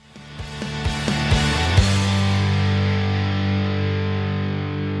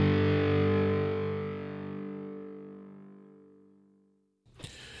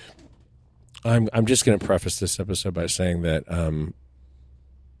I'm just going to preface this episode by saying that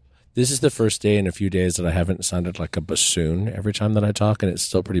this is the first day in a few days that I haven't sounded like a bassoon every time that I talk, and it's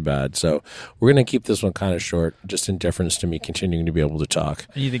still pretty bad. So we're going to keep this one kind of short, just in deference to me continuing to be able to talk.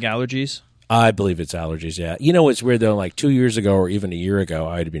 And you think allergies? I believe it's allergies, yeah. You know what's weird, though? Like 2 years ago or even a year ago,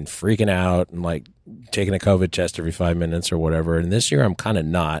 I'd have been freaking out and like taking a COVID test every 5 minutes or whatever. And this year I'm kind of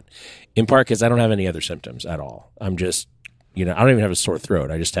not, in part because I don't have any other symptoms at all. I'm just, I don't even have a sore throat.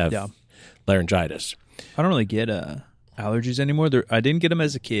 I just have laryngitis. I don't really get allergies anymore. I didn't get them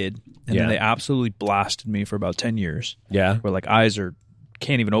as a kid, and then they absolutely blasted me for about 10 years. Yeah. Where like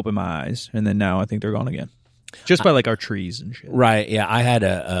can't even open my eyes, and then now I think they're gone again. Just by like our trees and shit. Right. Yeah. I had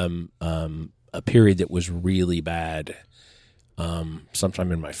a period that was really bad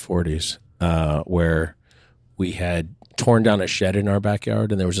sometime in my 40s where we had torn down a shed in our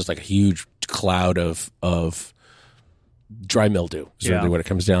backyard, and there was just like a huge cloud of dry mildew is really what it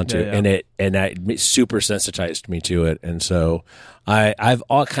comes down to. And that super sensitized me to it. And so I've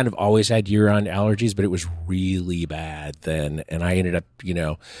kind of always had year-round allergies, but it was really bad then. And I ended up,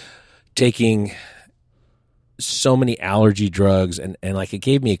 taking so many allergy drugs and like it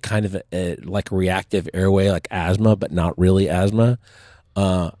gave me a kind of a reactive airway, like asthma, but not really asthma.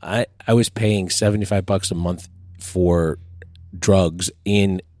 I was paying $75 a month for drugs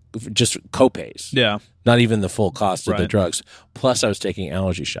in just copays. Yeah. Not even the full cost of the drugs. Plus I was taking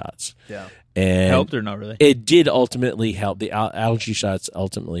allergy shots. Yeah. And helped or not really? It did ultimately help. The allergy shots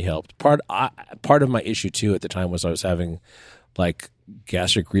ultimately helped. Part of my issue too at the time was I was having like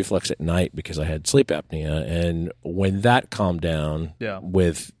gastric reflux at night because I had sleep apnea, and when that calmed down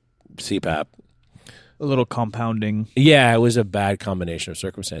with CPAP, a little compounding. Yeah, it was a bad combination of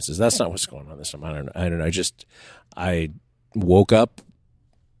circumstances. That's not what's going on this time. I don't know. I woke up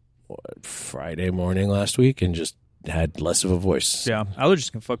Friday morning last week and just had less of a voice. Yeah,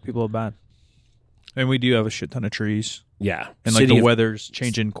 allergies can fuck people up bad. And we do have a shit ton of trees. Yeah. And like the weather's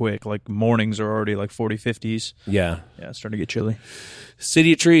changing quick. Like mornings are already like 40, 50s. Yeah. Yeah, it's starting to get chilly.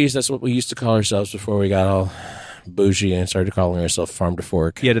 City of Trees, that's what we used to call ourselves before we got all bougie and started calling ourselves Farm to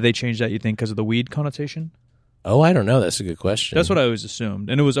Fork. Yeah, did they change that, you think, because of the weed connotation? Oh, I don't know. That's a good question. That's what I always assumed.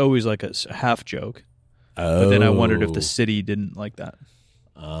 And it was always like a half joke. Oh. But then I wondered if the city didn't like that.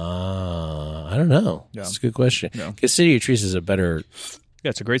 I don't know. Yeah. That's a good question. Yeah. Because City of Trees is a better... Yeah,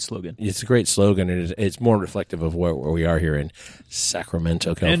 it's a great slogan. It's a great slogan. It's more reflective of where we are here in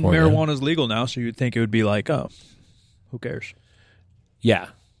Sacramento, California. And marijuana's legal now, so you'd think it would be like, oh, who cares? Yeah.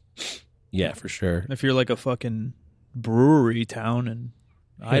 Yeah, for sure. If you're like a fucking brewery town in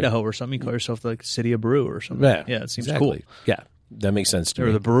Idaho or something, you call yourself like City of Brew or something. Yeah, it seems cool. Yeah, that makes sense to me.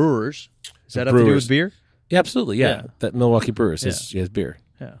 Or the Brewers. Does that have to do with beer? Yeah, absolutely, yeah. That Milwaukee Brewers has beer.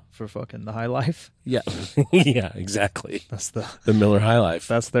 Yeah, for fucking the High Life. Yeah, yeah, exactly. That's the Miller High Life.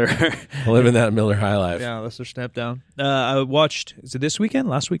 That's their living that Miller High Life. Yeah, that's their step down. I watched. Is it this weekend?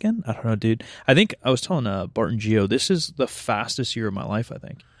 Last weekend? I don't know, dude. I think I was telling Bart and Gio, this is the fastest year of my life. I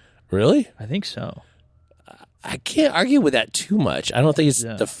think. Really? I think so. I can't argue with that too much. I don't think it's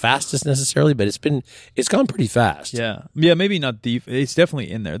the fastest necessarily, but it's gone pretty fast. Yeah, yeah, maybe not it's definitely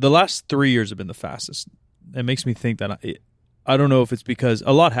in there. The last 3 years have been the fastest. It makes me think that I don't know if it's because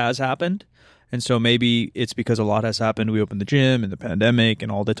a lot has happened, and so maybe it's because a lot has happened. We opened the gym and the pandemic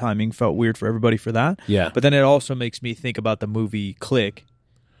and all the timing felt weird for everybody for that. Yeah. But then it also makes me think about the movie Click,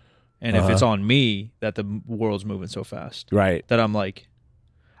 and if it's on me that the world's moving so fast. Right. That I'm like,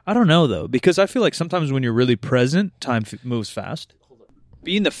 I don't know, though, because I feel like sometimes when you're really present, time moves fast.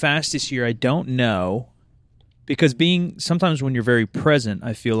 Being the fastest year, I don't know, because sometimes when you're very present,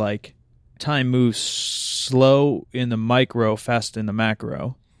 I feel like time moves slow in the micro, fast in the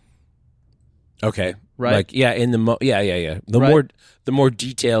macro. Okay. Right. Like, yeah, the more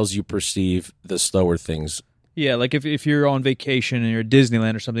details you perceive, the slower things. Yeah, like if you're on vacation and you're at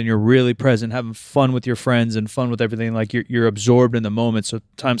Disneyland or something, you're really present, having fun with your friends and fun with everything. Like you're absorbed in the moment, so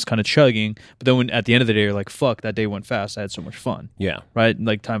time's kind of chugging. But then at the end of the day, you're like, "Fuck, that day went fast. I had so much fun." Yeah, right.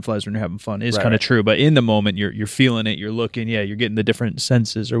 Like time flies when you're having fun. It's kind of true. But in the moment, you're feeling it. You're looking. Yeah, you're getting the different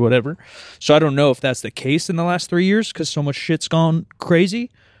senses or whatever. So I don't know if that's the case in the last 3 years because so much shit's gone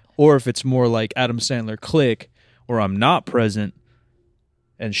crazy, or if it's more like Adam Sandler Click, where I'm not present.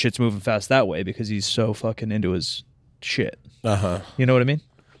 And shit's moving fast that way because he's so fucking into his shit. You know what I mean?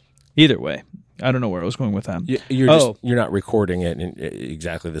 Either way. I don't know where I was going with that. You're not recording it in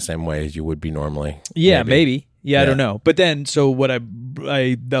exactly the same way as you would be normally. Yeah, maybe. Yeah, I don't know. But then, so what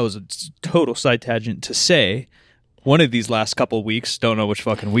that was a total side tangent to say, one of these last couple of weeks, don't know which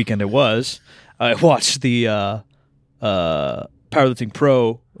fucking weekend it was, I watched the Powerlifting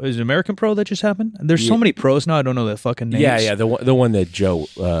Pro. Is it American Pro that just happened? There's so many pros now. I don't know the fucking names. Yeah. The one that Joe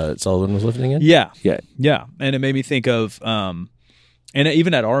Sullivan was lifting in. Yeah. And it made me think of, and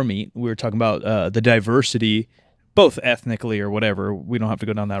even at our meet, we were talking about the diversity, both ethnically or whatever. We don't have to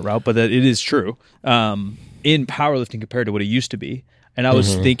go down that route, but that it is true in powerlifting compared to what it used to be. And I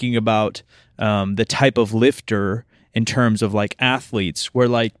was thinking about the type of lifter in terms of like athletes, where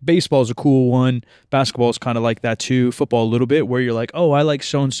like baseball is a cool one, basketball is kind of like that too, football a little bit, where you're like, oh, I like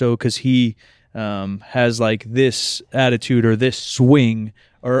so and so because he has like this attitude or this swing,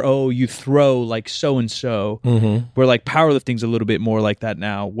 or oh, you throw like so and so. Where like powerlifting's a little bit more like that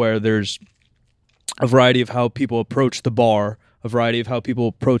now, where there's a variety of how people approach the bar, a variety of how people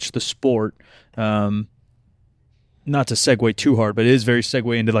approach the sport. Not to segue too hard, but it is very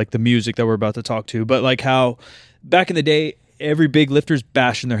segue into like the music that we're about to talk to. But like how back in the day, every big lifter's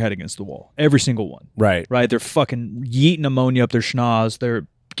bashing their head against the wall. Every single one. Right. They're fucking yeeting ammonia up their schnoz. They're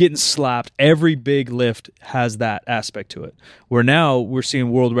getting slapped. Every big lift has that aspect to it. Where now we're seeing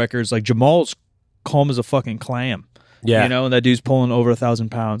world records like Jamal's calm as a fucking clam. Yeah. You know, and that dude's pulling over 1,000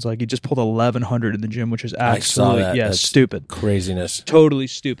 pounds. Like he just pulled 1,100 in the gym, which is absolutely That's stupid. Craziness. Totally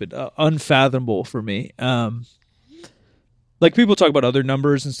stupid. Unfathomable for me. Like people talk about other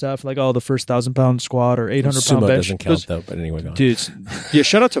numbers and stuff, like the first 1,000-pound squat or 800-pound bench. Doesn't count though, but anyway, go on. Dude, yeah.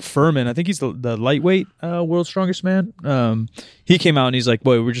 Shout out to Furman. I think he's the lightweight world's strongest man. He came out and he's like,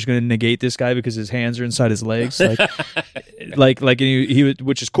 "Boy, we're just going to negate this guy because his hands are inside his legs." Like, he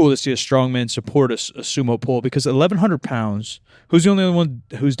which is cool to see a strong man support a sumo pull, because 1,100 pounds. Who's the only one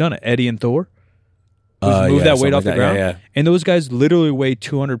who's done it? Eddie and Thor. Who's moved that weight off the ground. Yeah. And those guys literally weigh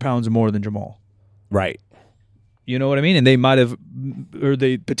 200 pounds more than Jamal. Right. You know what I mean? And they might have, or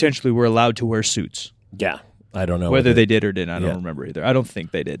they potentially were allowed to wear suits. Yeah. I don't know. Whether they did or didn't, I don't remember either. I don't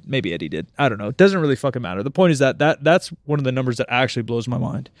think they did. Maybe Eddie did. I don't know. It doesn't really fucking matter. The point is that's one of the numbers that actually blows my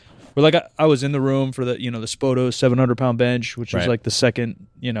mind. Where like I was in the room for the the Spoto 700-pound bench, which was like the second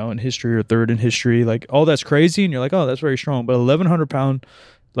in history or third in history. Like all that's crazy, and you're like, oh, that's very strong. But 1,100-pound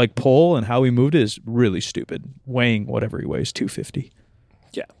like pull and how he moved it is really stupid. Weighing whatever he weighs, 250.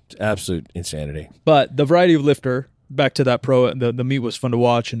 Yeah, absolute insanity. But the variety of lifter, back to that pro, the meet was fun to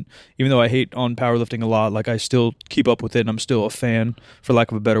watch. And even though I hate on powerlifting a lot, like I still keep up with it, and I'm still a fan, for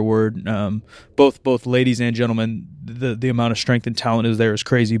lack of a better word. Both ladies and gentlemen, the amount of strength and talent is there is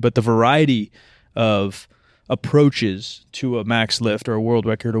crazy. But the variety of approaches to a max lift or a world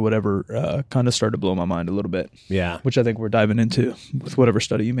record or whatever kind of started to blow my mind a little bit. Yeah. Which I think we're diving into with whatever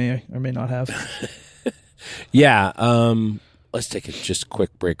study you may or may not have. Yeah. Let's take a just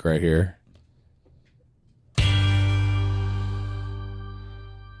quick break right here.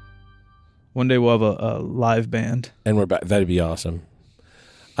 One day we'll have a live band. And we're back. That'd be awesome.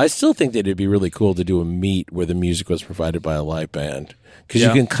 I still think that it'd be really cool to do a meet where the music was provided by a live band. Because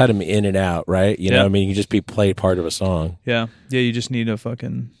you can cut them in and out, right? You know what I mean? You can just be played part of a song. Yeah. Yeah, you just need a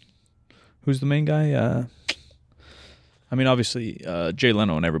fucking... Who's the main guy? I mean, obviously, Jay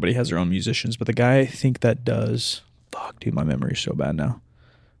Leno and everybody has their own musicians, but the guy I think that does... Fuck, dude, my memory's so bad now.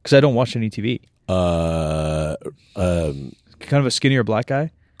 Because I don't watch any TV. Kind of a skinnier black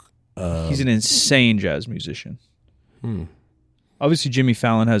guy. He's an insane jazz musician. Obviously, Jimmy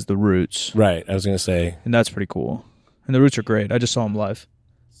Fallon has the Roots. Right, I was going to say. And that's pretty cool. And the Roots are great. I just saw him live.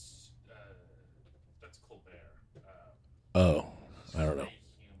 That's Colbert. Oh, I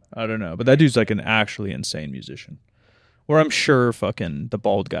don't know. But that dude's like an actually insane musician. Or I'm sure fucking the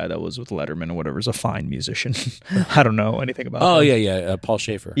bald guy that was with Letterman or whatever is a fine musician. I don't know anything about him. Yeah. Paul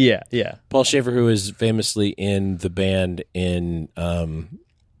Schaefer. Yeah. Paul Schaefer, who is famously in the band in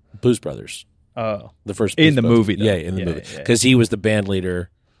Blues Brothers. Oh. The first in Blues the Brothers. movie, though. Yeah, in the movie. Because he was the band leader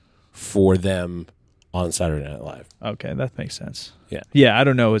for them on Saturday Night Live. Okay, that makes sense. Yeah. Yeah, I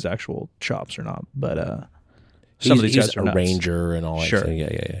don't know his actual chops or not, but some of these guys are a nuts. ranger and all that. Sure.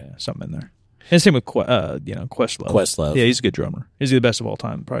 Yeah. Something in there. And same with Questlove. Questlove. Yeah, he's a good drummer. Is he the best of all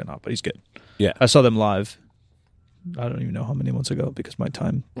time? Probably not, but he's good. Yeah. I saw them live. I don't even know how many months ago because my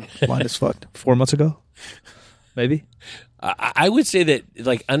time line is fucked. 4 months ago? Maybe? I would say that,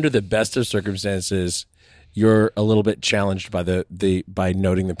 like, under the best of circumstances, you're a little bit challenged by by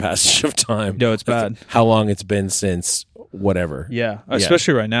noting the passage of time. No, it's bad. How long it's been since whatever. Yeah,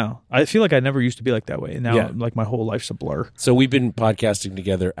 especially right now. I feel like I never used to be like that way. And now, like, my whole life's a blur. So we've been podcasting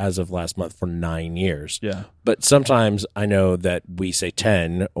together as of last month for 9 years. Yeah. But sometimes I know that we say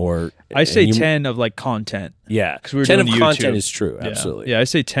 10 or... I say 10 of, like, content. Yeah. Because we were 10 doing of YouTube. content is true. Absolutely. Yeah, I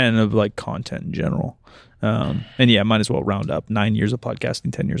say 10 of, like, content in general. And yeah, might as well round up 9 years of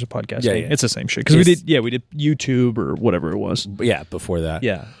podcasting, 10 years of podcasting. Yeah. It's the same shit. Because we did YouTube or whatever it was. Yeah, before that.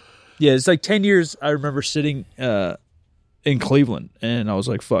 Yeah. Yeah, it's like 10 years. I remember sitting in Cleveland, and I was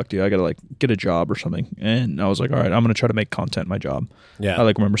like, fuck, dude, I gotta like get a job or something. And I was like, all right, I'm gonna try to make content my job. Yeah. I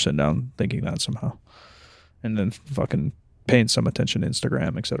like remember sitting down thinking that somehow, and then fucking paying some attention to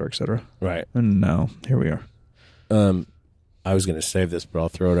Instagram, et cetera, et cetera. Right. And now here we are. I was going to save this, but I'll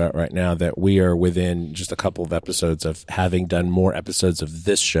throw it out right now that we are within just a couple of episodes of having done more episodes of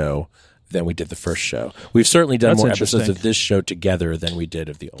this show than we did the first show. We've certainly done That's more interesting. episodes of this show together than we did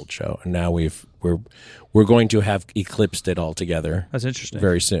of the old show, and now we're going to have eclipsed it altogether. That's interesting.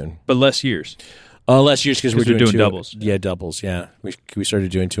 Very soon. But less years. Less years because we're doing two, doubles. Yeah, doubles. Yeah, we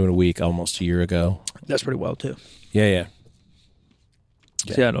started doing 2 in a week almost a year ago. That's pretty well too. Yeah.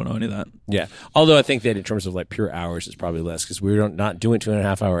 See, I don't know any of that. Yeah, although I think that in terms of like pure hours, it's probably less because we're not doing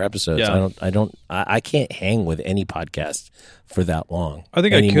 2.5 hour episodes. Yeah. I can't hang with any podcast for that long. I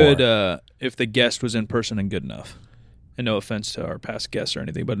think anymore. I could if the guest was in person and good enough. And no offense to our past guests or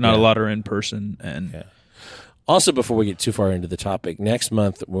anything, but not a lot are in person. And Also, before we get too far into the topic, next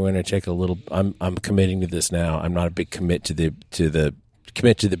month we're going to take a little. I'm committing to this now. I'm not a big commit to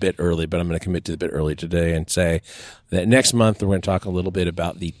the bit early, but I'm going to commit to the bit early today and say that next month we're going to talk a little bit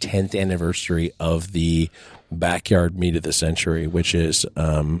about the 10th anniversary of the Backyard Meat of the Century, which is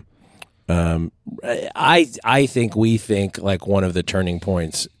we think like one of the turning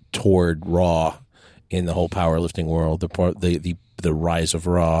points toward Raw in the whole powerlifting world, the rise of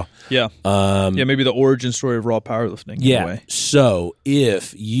Raw. yeah, maybe the origin story of Raw powerlifting. In a way. So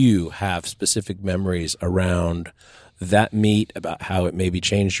if you have specific memories around that meet, about how it maybe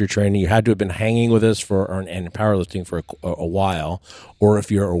changed your training, you had to have been hanging with us and powerlifting for a while, or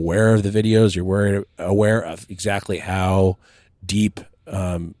if you're aware of the videos, you're aware of exactly how deep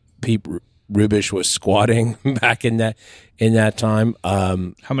Pete Rubish was squatting back in that time.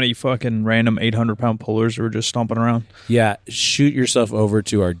 How many fucking random 800-pound pullers were just stomping around? Yeah, shoot yourself over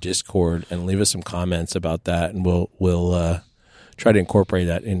to our Discord and leave us some comments about that, and we'll try to incorporate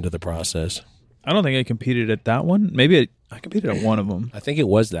that into the process. I don't think I competed at that one. Maybe I competed at one of them. I think it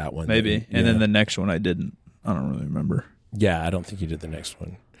was that one. Maybe. And then the next one I didn't. I don't really remember. Yeah, I don't think you did the next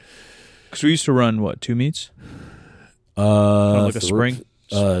one. Because we used to run, what, 2 meets? Like a spring?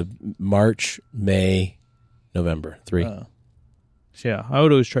 March, May, November, 3. So yeah, I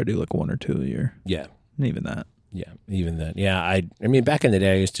would always try to do like 1 or 2 a year. Yeah. And even that. Yeah, even that. Yeah, I mean, back in the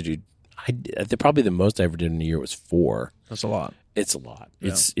day, I used to do, probably the most I ever did in a year was 4. That's a lot. It's a lot.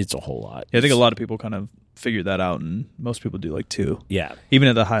 Yeah. It's a whole lot. Yeah, I think a lot of people kind of figured that out, and most people do like 2. Yeah. Even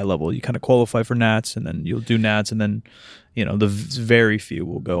at the high level, you kind of qualify for Nats, and then you'll do Nats, and then, the very few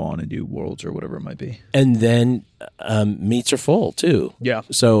will go on and do Worlds or whatever it might be. And then meets are full, too. Yeah.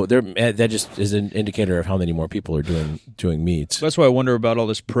 So that just is an indicator of how many more people are doing meets. That's why I wonder about all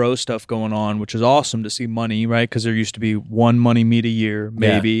this pro stuff going on, which is awesome to see money, right? Because there used to be one money meet a year,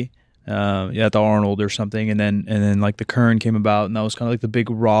 maybe. At the Arnold or something, and then like the Kern came about, and that was kind of like the big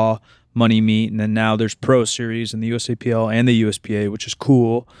Raw money meet, and then now there's Pro Series and the USAPL and the USPA, which is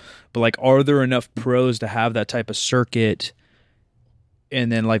cool. But like, are there enough pros to have that type of circuit? And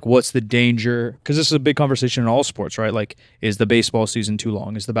then like, what's the danger? Because this is a big conversation in all sports, right? Like, is the baseball season too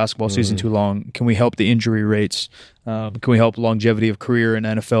long? Is the basketball season too long? Can we help the injury rates? Can we help longevity of career in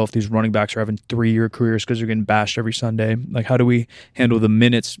NFL if these running backs are having 3-year careers because they're getting bashed every Sunday? Like, how do we handle the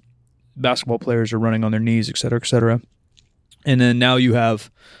minutes basketball players are running on their knees, et cetera, et cetera? And then now you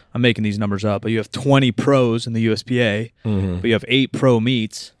have, I'm making these numbers up, but you have 20 pros in the USPA, but you have 8 pro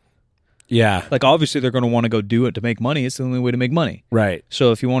meets. Yeah. Like, obviously, they're going to want to go do it to make money. It's the only way to make money. Right.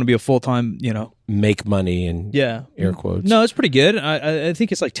 So if you want to be a full-time, make money in air quotes. No, it's pretty good. I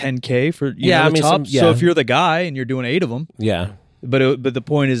think it's like $10K for top. Yeah. So if you're the guy and you're doing 8 of them. Yeah. But the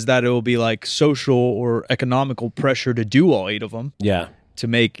point is that it will be like social or economical pressure to do all 8 of them. Yeah. To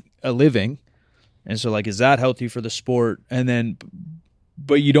make a living. And so like, is that healthy for the sport? And then,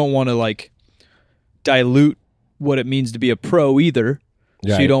 but you don't want to like dilute what it means to be a pro either.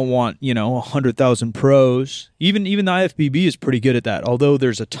 Right. So you don't want, 100,000 pros. Even the IFBB is pretty good at that. Although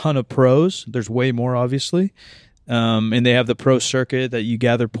there's a ton of pros, there's way more obviously. And they have the pro circuit that you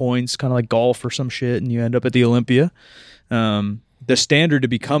gather points, kind of like golf or some shit, and you end up at the Olympia. The standard to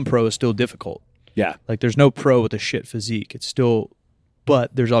become pro is still difficult. Yeah. Like, there's no pro with a shit physique. It's still,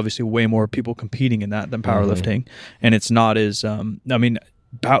 but there's obviously way more people competing in that than powerlifting. And it's not as,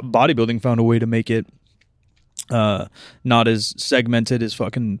 bodybuilding found a way to make it not as segmented as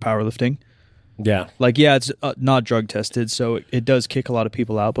fucking powerlifting. Yeah. Like, yeah, it's not drug tested, so it does kick a lot of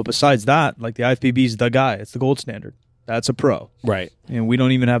people out. But besides that, like, the IFBB is the guy. It's the gold standard. That's a pro. Right. And we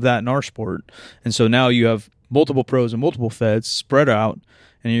don't even have that in our sport. And so now you have multiple pros and multiple feds spread out,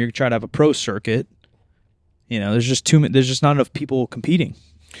 and you're trying to have a pro circuit. There's just not enough people competing.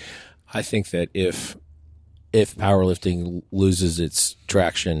 I think that if if powerlifting loses its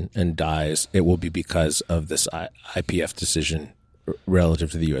traction and dies, it will be because of this IPF decision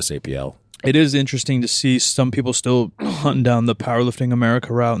relative to the USAPL. It is interesting to see some people still hunting down the Powerlifting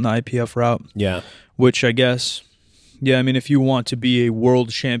America route and the IPF route. Yeah. Which I guess, yeah, I mean, if you want to be a world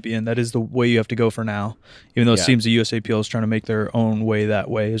champion, that is the way you have to go for now. Even though it seems the USAPL is trying to make their own way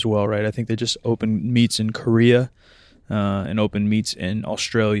that way as well, right? I think they just opened meets in Korea and opened meets in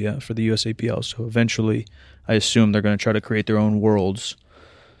Australia for the USAPL. So eventually, I assume they're going to try to create their own worlds.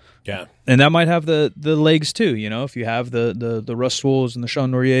 Yeah. And that might have the legs too, you know, if you have the Russ Swools and the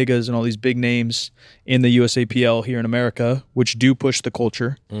Sean Noriegas and all these big names in the USAPL here in America, which do push the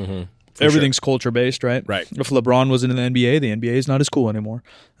culture. Mm-hmm. Everything's culture-based, right? Right. If LeBron wasn't in the NBA is not as cool anymore.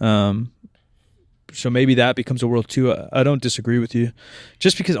 So maybe that becomes a world too. I don't disagree with you.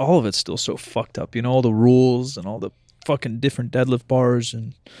 Just because all of it's still so fucked up, you know, all the rules and all the fucking different deadlift bars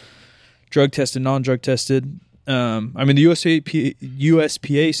and drug-tested, non-drug tested. I mean, the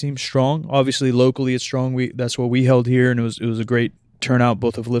USPA seems strong. Obviously, locally it's strong. That's what we held here, and it was a great turnout,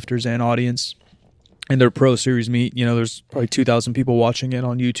 both of lifters and audience. And their Pro Series meet, you know, there's probably 2,000 people watching it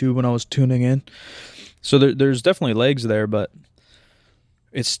on YouTube when I was tuning in. So there's definitely legs there, but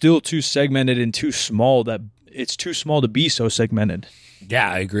it's still too segmented and too small that it's too small to be so segmented. Yeah,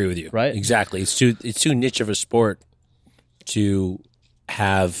 I agree with you. Right? Exactly. It's too niche of a sport to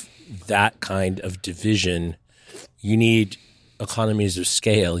have that kind of division. You need economies of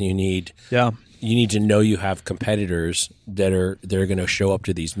scale. You need to know you have competitors that are going to show up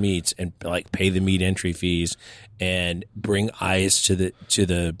to these meets and like pay the meet entry fees and bring eyes to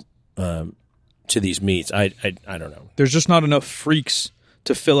these meets. I don't know. There's just not enough freaks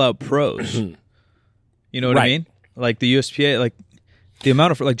to fill out pros. You know what I mean? Like the USPA, like the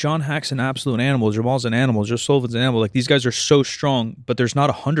amount of like John Hack's an absolute animal, Jamal's an animal, Joe Sullivan's an animal. Like these guys are so strong, but there's not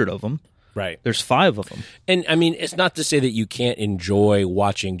 100 of them. Right. There's 5 of them. And I mean, it's not to say that you can't enjoy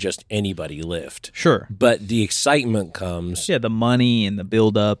watching just anybody lift. Sure. But the excitement comes. Yeah, the money and the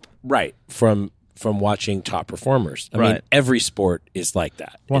build up. Right. From watching top performers. I mean, every sport is like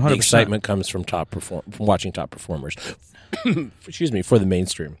that. 100%. The excitement comes from from watching top performers. Excuse me, for the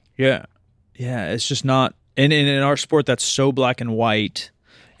mainstream. Yeah. Yeah, it's just not and in our sport that's so black and white.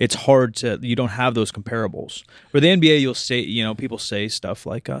 It's hard you don't have those comparables. For the NBA, you'll say, you know, people say stuff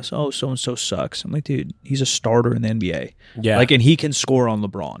like us, oh, so-and-so sucks. I'm like, dude, he's a starter in the NBA. Yeah. Like, and he can score on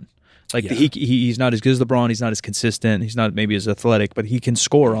LeBron. Like, he's not as good as LeBron. He's not as consistent. He's not maybe as athletic, but he can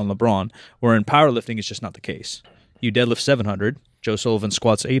score on LeBron. Where in powerlifting, it's just not the case. You deadlift 700. Joe Sullivan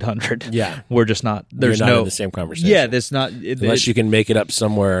squats 800. Yeah. We're just not. There's You're not no in the same conversation. Yeah, that's not. Unless you can make it up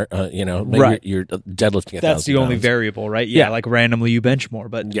somewhere, you know, maybe you're deadlifting 1,000 That's the only pounds. variable, right? Yeah, like randomly you bench more.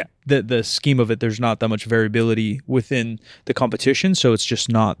 But Yeah. the scheme of it, there's not that much variability within the competition, so it's just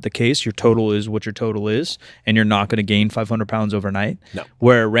not the case. Your total is what your total is, and you're not going to gain 500 pounds overnight. No.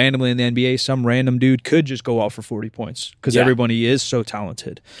 Where randomly in the NBA, some random dude could just go out for 40 points because everybody is so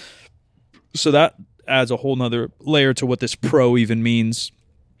talented. So that adds a whole nother layer to what this pro even means.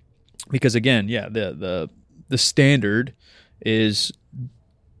 Because again, the standard is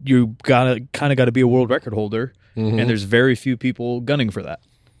you got to be a world record holder, and there's very few people gunning for that.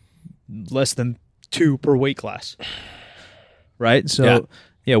 Less than 2 per weight class, right? So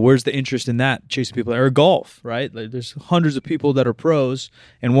where's the interest in that? Chasing people or golf, right? Like, there's hundreds of people that are pros,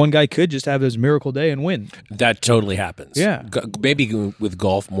 and one guy could just have his miracle day and win. That totally happens. Yeah. Maybe with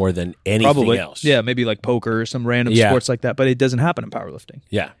golf more than anything else. Yeah, maybe like poker or some random sports like that, but it doesn't happen in powerlifting.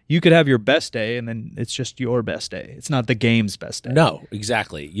 Yeah. You could have your best day, and then it's just your best day. It's not the game's best day. No,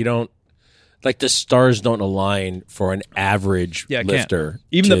 exactly. You don't, like the stars don't align for an average lifter.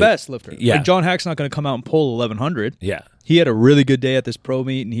 Even the best lifter. Yeah. Like John Hack's not going to come out and pull 1,100. Yeah. He had a really good day at this pro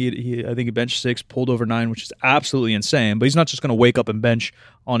meet, and he I think he benched 6, pulled over 9, which is absolutely insane. But he's not just going to wake up and bench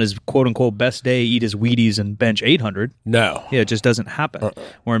on his quote-unquote best day, eat his Wheaties, and bench 800. No. Yeah, it just doesn't happen.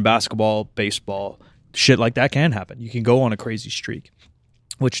 Or in basketball, baseball, shit like that can happen. You can go on a crazy streak,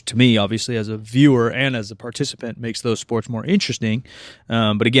 which to me, obviously, as a viewer and as a participant, makes those sports more interesting.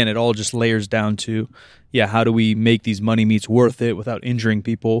 But again, it all just layers down to, how do we make these money meets worth it without injuring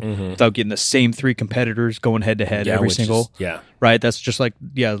people, without getting the same 3 competitors going head-to-head every single. Right? That's just like,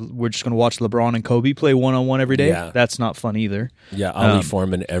 we're just going to watch LeBron and Kobe play one-on-one every day. Yeah. That's not fun either. Yeah, Ali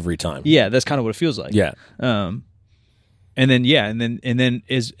Foreman every time. Yeah, that's kind of what it feels like. Yeah. And then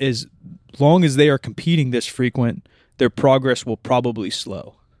as long as they are competing this frequent, their progress will probably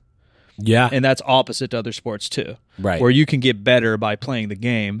slow. Yeah. And that's opposite to other sports too. Right. Where you can get better by playing the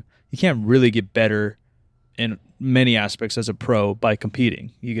game. You can't really get better in many aspects as a pro by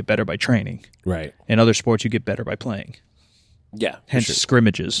competing. You get better by training. Right. In other sports, you get better by playing. Yeah, for Hence sure.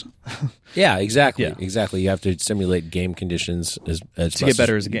 scrimmages Yeah, exactly. Yeah. Exactly. You have to simulate game conditions as to get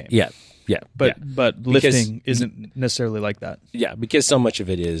better as a game. Yeah. Yeah. But yeah. but lifting isn't necessarily like that. Yeah, because so much of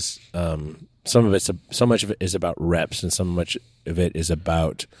it is so much of it is about reps, and so much of it is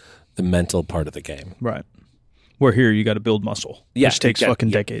about the mental part of the game. Right. Where here you got to build muscle, which takes fucking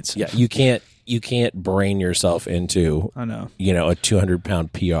decades. Yeah, you can't brain yourself into I know. a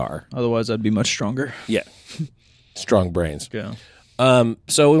 200-pound PR. Otherwise, I'd be much stronger. Yeah, strong brains. Yeah.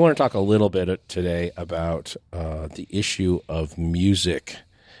 So we want to talk a little bit today about the issue of music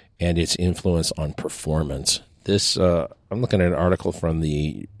and its influence on performance. This I'm looking at an article from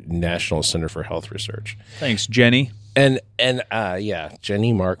the National Center for Health Research. Thanks, Jenny. And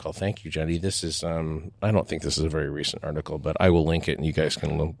Jenny Markle. Thank you, Jenny. This is I don't think this is a very recent article, but I will link it, and you guys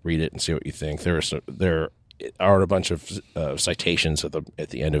can read it and see what you think. There are a bunch of citations at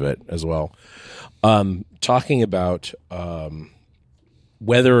the end of it as well, talking about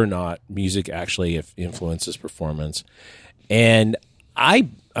whether or not music actually influences performance. And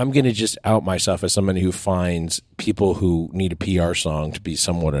I'm going to just out myself as somebody who finds people who need a PR song to be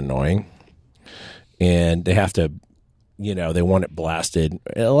somewhat annoying, and they have to. They want it blasted.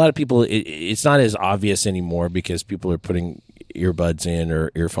 A lot of people, it's not as obvious anymore because people are putting earbuds in or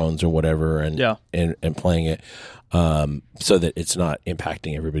earphones or whatever and playing it so that it's not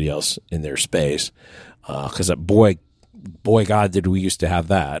impacting everybody else in their space. Because boy, God, did we used to have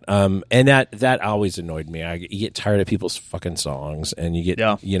that. And that always annoyed me. You get tired of people's fucking songs, and you get,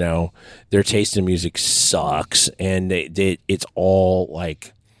 their taste in music sucks, and it's all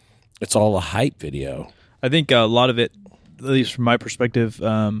a hype video. I think a lot of it, at least from my perspective,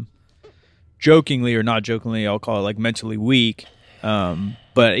 jokingly or not jokingly, I'll call it like mentally weak.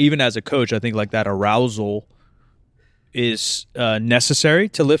 But even as a coach, I think like that arousal is necessary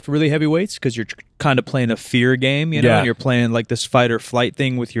to lift really heavy weights because you're kind of playing a fear game, and you're playing like this fight or flight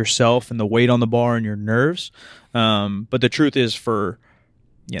thing with yourself and the weight on the bar and your nerves. But the truth is, for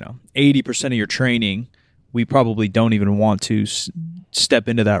 80% of your training, we probably don't even want to step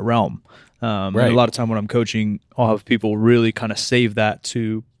into that realm. And a lot of time when I'm coaching, I'll have people really kind of save that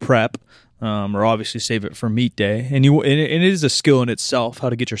to prep, or obviously save it for meet day. And it is a skill in itself, how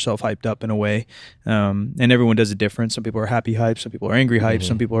to get yourself hyped up in a way. And everyone does it different. Some people are happy hype, some people are angry hype,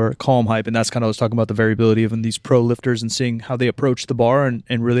 some people are calm hype. And that's kind of, I was talking about the variability of these pro lifters and seeing how they approach the bar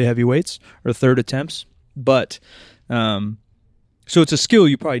and really heavy weights or third attempts. But so it's a skill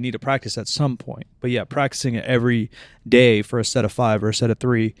you probably need to practice at some point. But yeah, practicing it every day for a set of 5 or a set of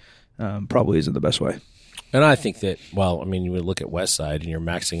 3 probably isn't the best way. And I think that, you would look at Westside and you're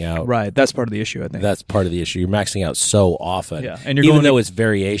maxing out. Right, that's part of the issue, I think. That's part of the issue. You're maxing out so often. Yeah, and even though it's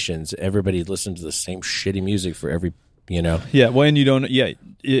variations, everybody listens to the same shitty music for every, Yeah, well, and you don't,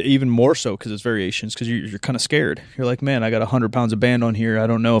 even more so because it's variations, because you're kind of scared. You're like, man, I got 100 pounds of band on here. I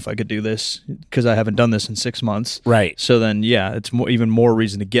don't know if I could do this because I haven't done this in 6 months. Right. So then, it's even more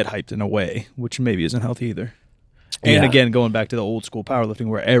reason to get hyped in a way, which maybe isn't healthy either. And again, going back to the old school powerlifting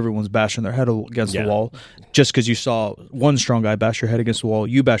where everyone's bashing their head against the wall, just because you saw one strong guy bash your head against the wall,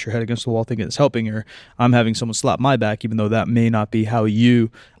 you bash your head against the wall thinking it's helping, or I'm having someone slap my back, even though that may not be how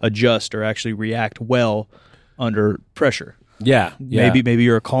you adjust or actually react well under pressure. Yeah. Maybe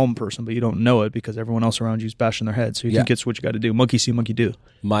you're a calm person, but you don't know it because everyone else around you is bashing their head. So you think it's what you got to do. Monkey see, monkey do.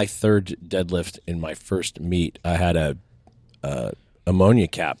 My third deadlift in my first meet, I had a ammonia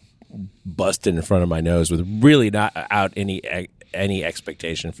cap busted in front of my nose with really not out any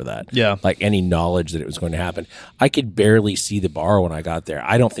expectation for that. Yeah. Like any knowledge that it was going to happen. I could barely see the bar when I got there.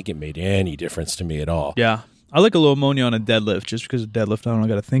 I don't think it made any difference to me at all. Yeah. I like a little ammonia on a deadlift just because of deadlift. I don't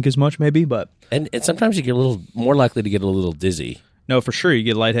got to think as much maybe, but. And sometimes you get a little more likely to get a little dizzy. No, for sure. You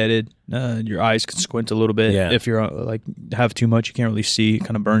get lightheaded. Your eyes can squint a little bit. Yeah. If you're have too much, you can't really see. It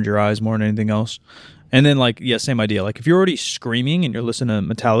kind of burns your eyes more than anything else. And then, same idea. Like, if you're already screaming and you're listening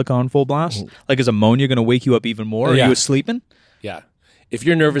to Metallica on full blast, is ammonia going to wake you up even more? Are you sleeping? Yeah. If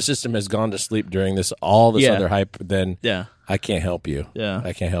your nervous system has gone to sleep during all this other hype, then I can't help you. Yeah.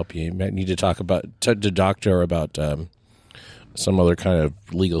 I can't help you. You might need to talk to the doctor about some other kind of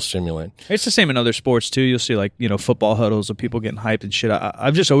legal stimulant. It's the same in other sports, too. You'll see, football huddles of people getting hyped and shit.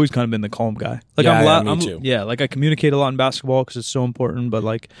 I've just always kind of been the calm guy. Me too. Yeah, I communicate a lot in basketball because it's so important, but,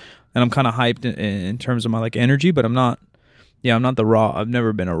 and I'm kind of hyped in terms of my energy, but I'm not the raw. I've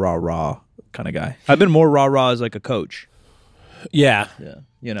never been a raw kind of guy. I've been more raw as a coach. Yeah.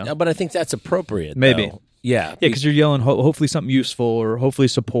 Yeah. But I think that's appropriate. Maybe. Though. Yeah. Because you're yelling hopefully something useful or hopefully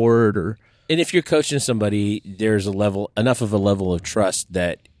support or. And if you're coaching somebody, there's enough of a level of trust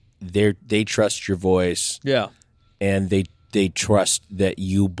that they trust your voice. Yeah. And they trust that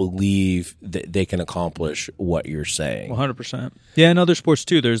you believe that they can accomplish what you're saying. 100%. Yeah, in other sports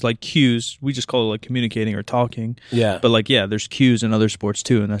too, there's like cues. We just call it like communicating or talking. Yeah. But like, yeah, there's cues in other sports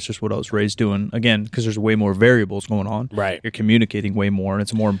too, and that's just what I was raised doing. Again, because there's way more variables going on. Right. You're communicating way more, and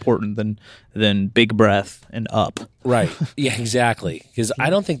it's more important than big breath and up. Right. Yeah, exactly. Because I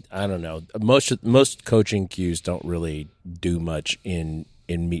don't know. Most coaching cues don't really do much in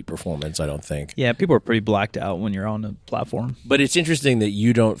meet performance, I don't think. Yeah, people are pretty blacked out when you're on the platform. But it's interesting that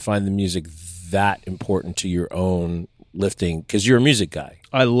you don't find the music that important to your own lifting because you're a music guy.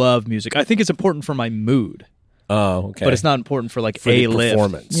 I love music. I think it's important for my mood. Oh, okay. But it's not important for like for a the lift.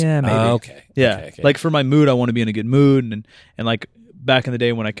 performance. Yeah, maybe. Okay. Yeah. Okay. Like for my mood, I want to be in a good mood, and like back in the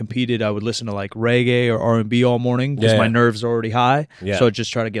day when I competed, I would listen to like reggae or R&B all morning because my nerves are already high. Yeah. So I'd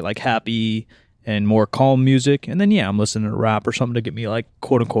just try to get like happy and more calm music. And then, I'm listening to rap or something to get me like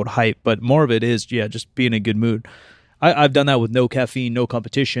quote unquote hype. But more of it is, just being in a good mood. I've done that with no caffeine, no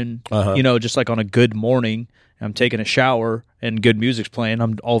competition, just like on a good morning. I'm taking a shower and good music's playing.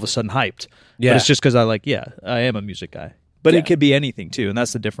 I'm all of a sudden hyped. Yeah. But it's just because I am a music guy. But it could be anything too. And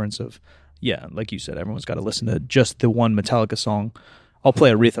that's the difference of, like you said, everyone's got to listen to just the one Metallica song. I'll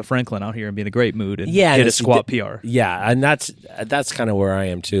play Aretha Franklin out here and be in a great mood and get a squat PR. Yeah, and that's kind of where I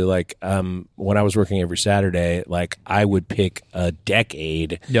am too. Like when I was working every Saturday, like I would pick a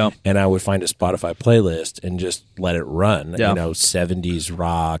decade and I would find a Spotify playlist and just let it run. Yeah. 70s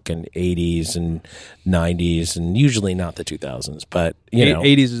rock and 80s and 90s and usually not the 2000s, but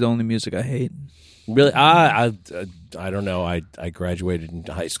 80s is the only music I hate. Really, I don't know. I graduated in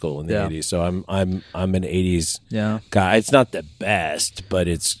high school in the 80s, so I'm an 80s guy. It's not the best, but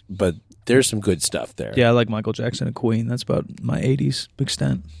there's some good stuff there. Yeah, I like Michael Jackson and Queen. That's about my 80s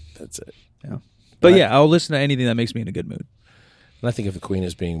extent. That's it. Yeah, but I'll listen to anything that makes me in a good mood. And I think of the Queen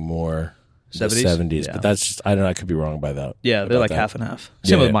as being more 70s? 70s, Yeah. but that's just, I don't know. I could be wrong by that. Yeah, they're like that. half and half.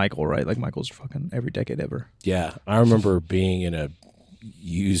 Same Yeah. with Michael, right? Like Michael's fucking every decade ever. Yeah, I remember being in a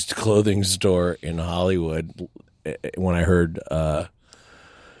used clothing store in Hollywood when I heard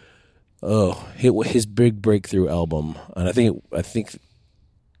his big breakthrough album, and I think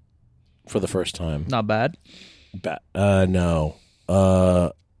for the first time. Not bad. No.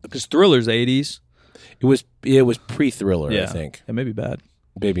 Because Thriller's 80s. It was pre-Thriller, I think. It may be bad.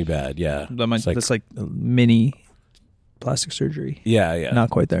 Baby Bad, yeah. That's like a mini plastic surgery. Yeah. Not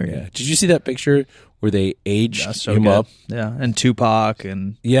quite there yet. Yeah. Did you see that picture where they aged him good. up? Yeah, and Tupac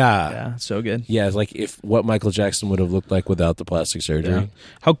and yeah, so good. Yeah, it's like if what Michael Jackson would have looked like without the plastic surgery.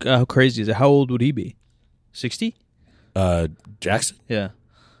 Yeah. How crazy is it? How old would he be? 60? Jackson? Yeah.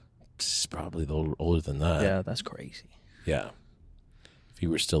 He's probably a little older than that. Yeah, that's crazy. Yeah. If he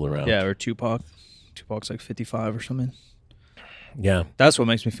were still around. Yeah, or Tupac. Tupac's like 55 or something. Yeah. That's what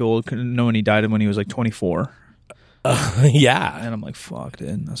makes me feel old, knowing he died when he was like 24. Yeah. And I'm like, fuck,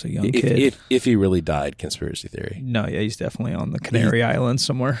 dude. That's a young kid. If he really died, conspiracy theory. No, yeah, he's definitely on the Canary Islands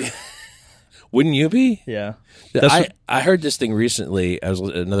somewhere. Wouldn't you be? Yeah. I heard this thing recently. I was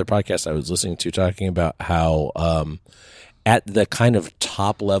another podcast I was listening to talking about how at the kind of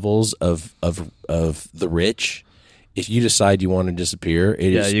top levels of the rich, if you decide you want to disappear,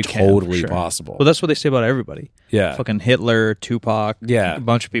 it is totally possible. Well, that's what they say about everybody. Yeah. Fucking Hitler, Tupac. Yeah. A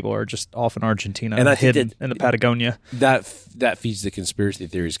bunch of people are just off in Argentina and I hidden in the Patagonia. That feeds the conspiracy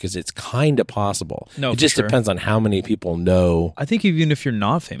theories because it's kind of possible. No, it just depends on how many people know. I think even if you're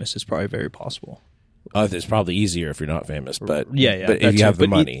not famous, it's probably very possible. It's probably easier if you're not famous, but But if you have the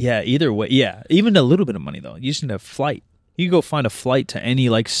money. Either way. Yeah, even a little bit of money, though. You just need a flight. You go find a flight to any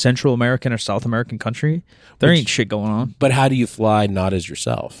like Central American or South American country. There ain't shit going on. But how do you fly not as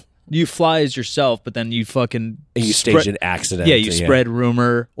yourself? You fly as yourself, but then you fucking stage an accident. Yeah, you spread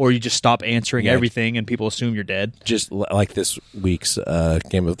rumor, or you just stop answering everything, and people assume you're dead. Just like this week's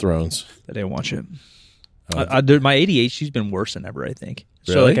Game of Thrones. I didn't watch it. My ADHD's been worse than ever, I think.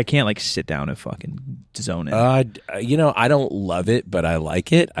 Really? So like I can't like sit down and fucking zone in. I don't love it, but I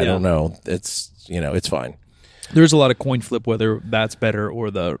like it. I Yeah. don't know. It's fine. There's a lot of coin flip whether that's better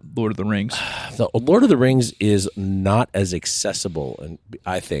or the Lord of the Rings. The Lord of the Rings is not as accessible, and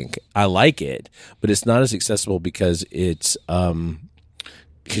I think I like it, but it's not as accessible because it's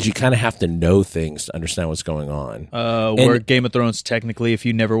because you kind of have to know things to understand what's going on. Where Game of Thrones, technically, if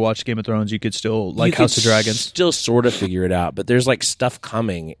you never watched Game of Thrones, you could still like House of Dragons. Still sort of figure it out, but there's like stuff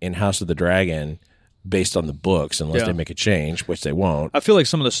coming in House of the Dragon based on the books, unless they make a change, which they won't. I feel like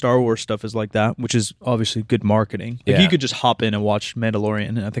some of the Star Wars stuff is like that, which is obviously good marketing. Like you could just hop in and watch Mandalorian,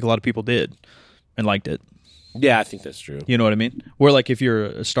 and I think a lot of people did and liked it. Yeah, I think that's true. You know what I mean? Where like if you're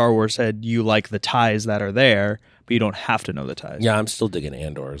a Star Wars head, you like the ties that are there, but you don't have to know the ties. Yeah, I'm still digging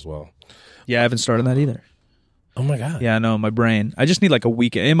Andor as well. Yeah, I haven't started that either. Oh my God. Yeah, I know, my brain. I just need like a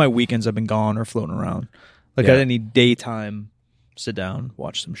weekend. In my weekends, I've been gone or floating around. Like Yeah. I need daytime, sit down,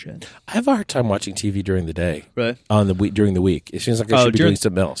 watch some shit. I have a hard time watching TV during the day. Right. On the week during the week, it seems like I should be doing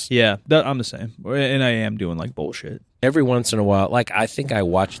something else. Yeah, I'm the same, and I am doing like bullshit. Every once in a while, like I think I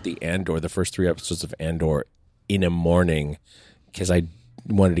watched the first 3 episodes of Andor in a morning because I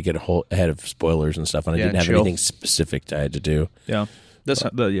wanted to get ahead of spoilers and stuff, and I didn't have anything specific I had to do. Yeah, that's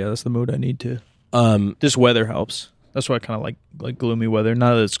the mood I need to. This weather helps. That's why I kind of like gloomy weather.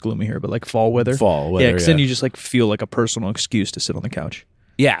 Not that it's gloomy here, but like fall weather. Yeah, because then you just like feel like a personal excuse to sit on the couch.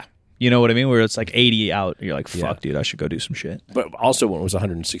 Yeah. You know what I mean? Where it's like 80 out. You're like, fuck, dude, I should go do some shit. But also when it was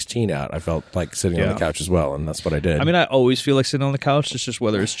 116 out, I felt like sitting on the couch as well, and that's what I did. I mean, I always feel like sitting on the couch. It's just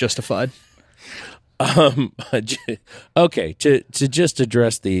whether it's justified. Okay, to just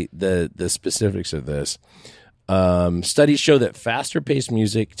address the specifics of this, studies show that faster-paced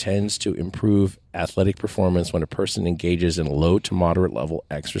music tends to improve athletic performance when a person engages in low to moderate level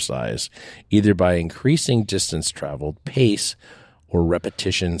exercise, either by increasing distance traveled, pace, or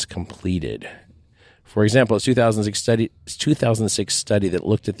repetitions completed. For example, a 2006 study that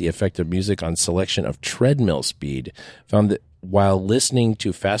looked at the effect of music on selection of treadmill speed found that while listening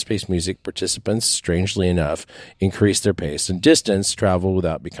to fast-paced music, participants, strangely enough, increased their pace and distance traveled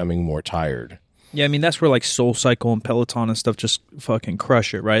without becoming more tired. Yeah, I mean, that's where like Soul Cycle and Peloton and stuff just fucking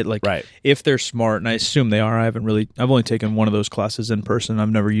crush it, right? Like, if they're smart, and I assume they are, I've only taken one of those classes in person. I've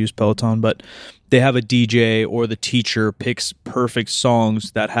never used Peloton, but they have a DJ or the teacher picks perfect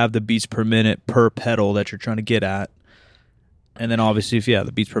songs that have the beats per minute per pedal that you're trying to get at. And then obviously, if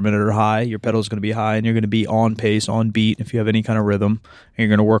the beats per minute are high, your pedal is going to be high, and you're going to be on pace, on beat. If you have any kind of rhythm, and you're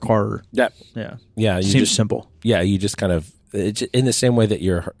going to work harder. Yeah. Seems simple. Yeah, you just kind of, it's in the same way that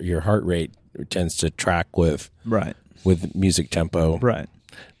your heart rate tends to track with music tempo. Right.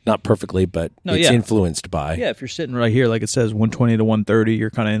 Not perfectly, but it's influenced by. Yeah, if you're sitting right here, like it says 120 to 130, you're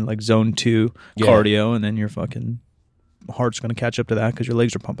kind of in like zone 2 cardio, and then your fucking heart's going to catch up to that because your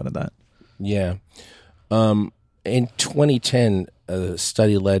legs are pumping at that. Yeah. In 2010, a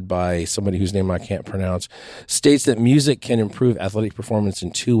study led by somebody whose name I can't pronounce states that music can improve athletic performance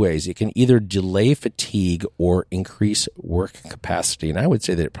in 2 ways. It can either delay fatigue or increase work capacity. And I would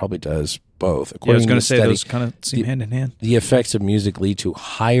say that it probably does both. I was going to say those kind of seem hand in hand. The effects of music lead to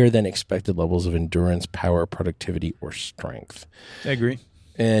higher than expected levels of endurance, power, productivity, or strength. I agree.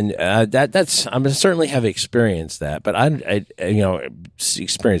 And that's I certainly have experienced that, but I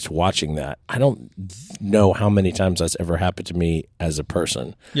experienced watching that. I don't know how many times that's ever happened to me as a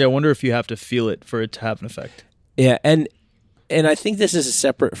person. Yeah, I wonder if you have to feel it for it to have an effect. Yeah, and I think this is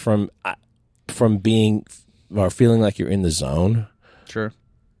separate from being or feeling like you're in the zone. Sure.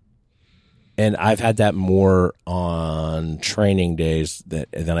 And I've had that more on training days than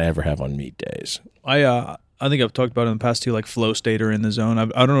I ever have on meet days. I think I've talked about it in the past too, like flow state or in the zone. I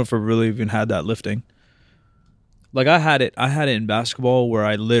don't know if I've really even had that lifting. Like I had it in basketball where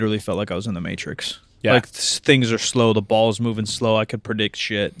I literally felt like I was in the Matrix. Yeah. Like things are slow, the ball's moving slow. I could predict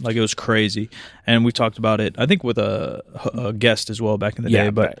shit. Like it was crazy. And we talked about it, I think with a guest as well back in the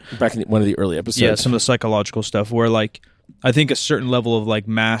day. But back in one of the early episodes. Yeah, some of the psychological stuff where like I think a certain level of like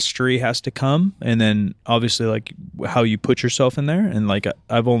mastery has to come, and then obviously like how you put yourself in there. And like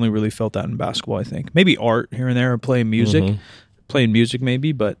I've only really felt that in basketball. I think maybe art here and there, or playing music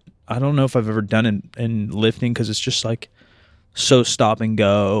maybe, but I don't know if I've ever done it in lifting because it's just like so stop and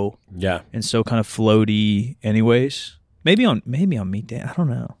go, and so kind of floaty. Anyways, maybe on meet day, I don't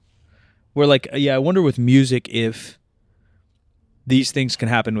know. Where like I wonder with music if these things can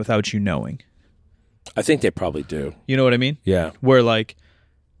happen without you knowing. I think they probably do. You know what I mean? Yeah. Where like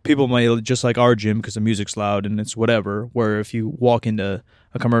people might, just like our gym because the music's loud and it's whatever, where if you walk into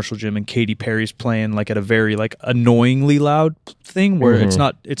a commercial gym and Katy Perry's playing like at a very like annoyingly loud thing where it's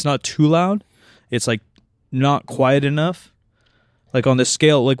not too loud, it's like not quiet enough. Like on this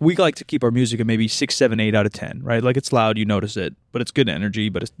scale, like we like to keep our music at maybe 6, 7, 8 out of 10, right? Like it's loud, you notice it, but it's good energy,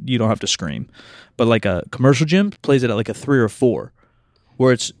 but you don't have to scream. But like a commercial gym plays it at like a 3 or 4,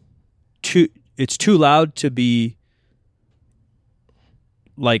 where it's too loud to be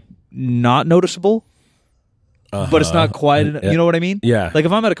like not noticeable, but it's not quiet enough. You know what I mean? Yeah. Like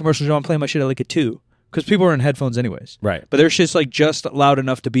if I'm at a commercial gym, I'm playing my shit at like a 2 because people are in headphones anyways. Right. But their shit's like just loud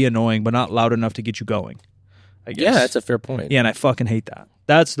enough to be annoying, but not loud enough to get you going, I guess. Yeah, that's a fair point. Yeah, and I fucking hate that.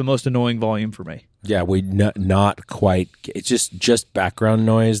 That's the most annoying volume for me. Yeah, we not quite. It's just background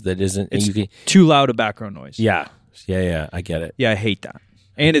noise that isn't. It's too loud a background noise. Yeah. I get it. Yeah, I hate that.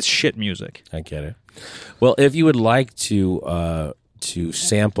 And it's shit music. I get it. Well, if you would like to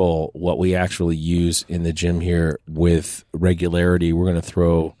sample what we actually use in the gym here with regularity, we're going to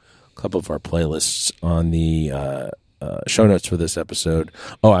throw couple of our playlists on the show notes for this episode.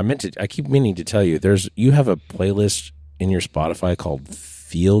 Oh, I keep meaning to tell you, you have a playlist in your Spotify called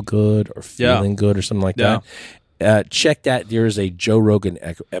Feel Good or Feeling Good or something like that. Check that. There's a Joe Rogan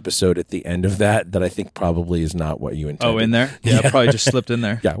episode at the end of that I think probably is not what you intended. Oh, in there? Yeah, probably just slipped in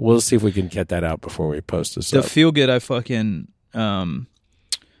there. Yeah, we'll see if we can get that out before we post this. The Feel Good, I fucking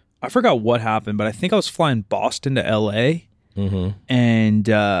I forgot what happened, but I think I was flying Boston to LA, and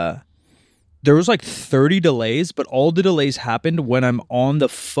there was like 30 delays, but all the delays happened when I'm on the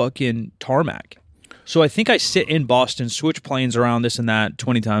fucking tarmac. So I think I sit in Boston, switch planes around, this and that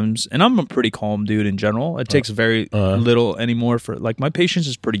 20 times, and I'm a pretty calm dude in general. It takes very little anymore for, like, my patience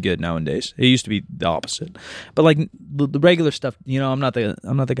is pretty good nowadays. It used to be the opposite. But like the regular stuff, I'm not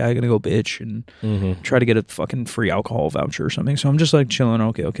the guy gonna go bitch and try to get a fucking free alcohol voucher or something. So I'm just like chilling,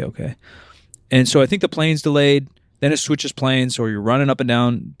 okay. And so I think the plane's delayed, then it switches planes, or you're running up and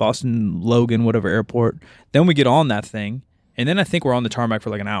down Boston, Logan, whatever airport. Then we get on that thing, and then I think we're on the tarmac for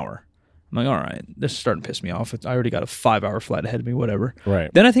like an hour. I'm like, all right, this is starting to piss me off. I already got a 5-hour flight ahead of me, whatever.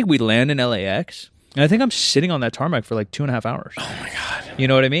 Right. Then I think we land in LAX, and I think I'm sitting on that tarmac for like 2.5 hours. Oh, my God. You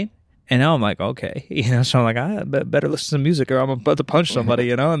know what I mean? And now I'm like, okay. So I'm like, I better listen to some music or I'm about to punch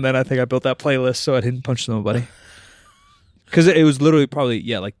somebody, And then I think I built that playlist so I didn't punch somebody. Because it was literally probably,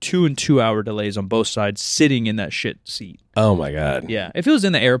 like 2 and 2 hour delays on both sides sitting in that shit seat. Oh, my God. Yeah. If it was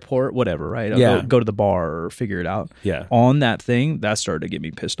in the airport, whatever, right? I'll go to the bar or figure it out. Yeah. On that thing, that started to get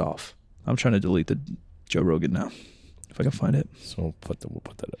me pissed off. I'm trying to delete the Joe Rogan now, if I can find it. So we'll put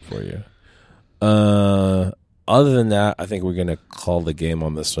that up for you. Other than that, I think we're going to call the game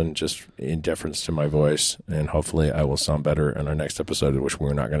on this one, just in deference to my voice, and hopefully I will sound better in our next episode, which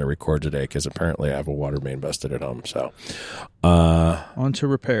we're not going to record today because apparently I have a water main busted at home. So, on to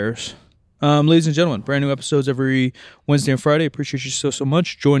repairs. Ladies and gentlemen, brand new episodes every Wednesday and Friday. Appreciate you so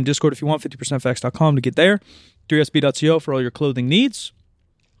much. Join Discord if you want, 50percentfacts.com to get there. 3sb.co for all your clothing needs.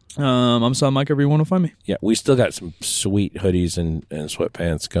 I'm Son Mike, everyone will find me. Yeah, we still got some sweet hoodies and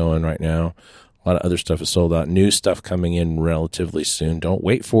sweatpants going right now. A lot of other stuff is sold out. New stuff coming in relatively soon. Don't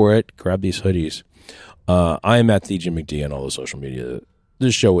wait for it. Grab these hoodies. I am at the Jim McD on all the social media.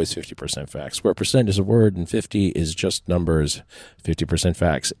 This show is 50% Facts, where percent is a word and 50 is just numbers. 50%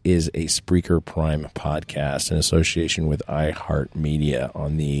 Facts is a Spreaker Prime podcast in association with iHeartMedia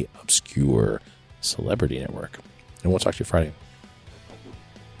on the Obscure Celebrity Network. And we'll talk to you Friday.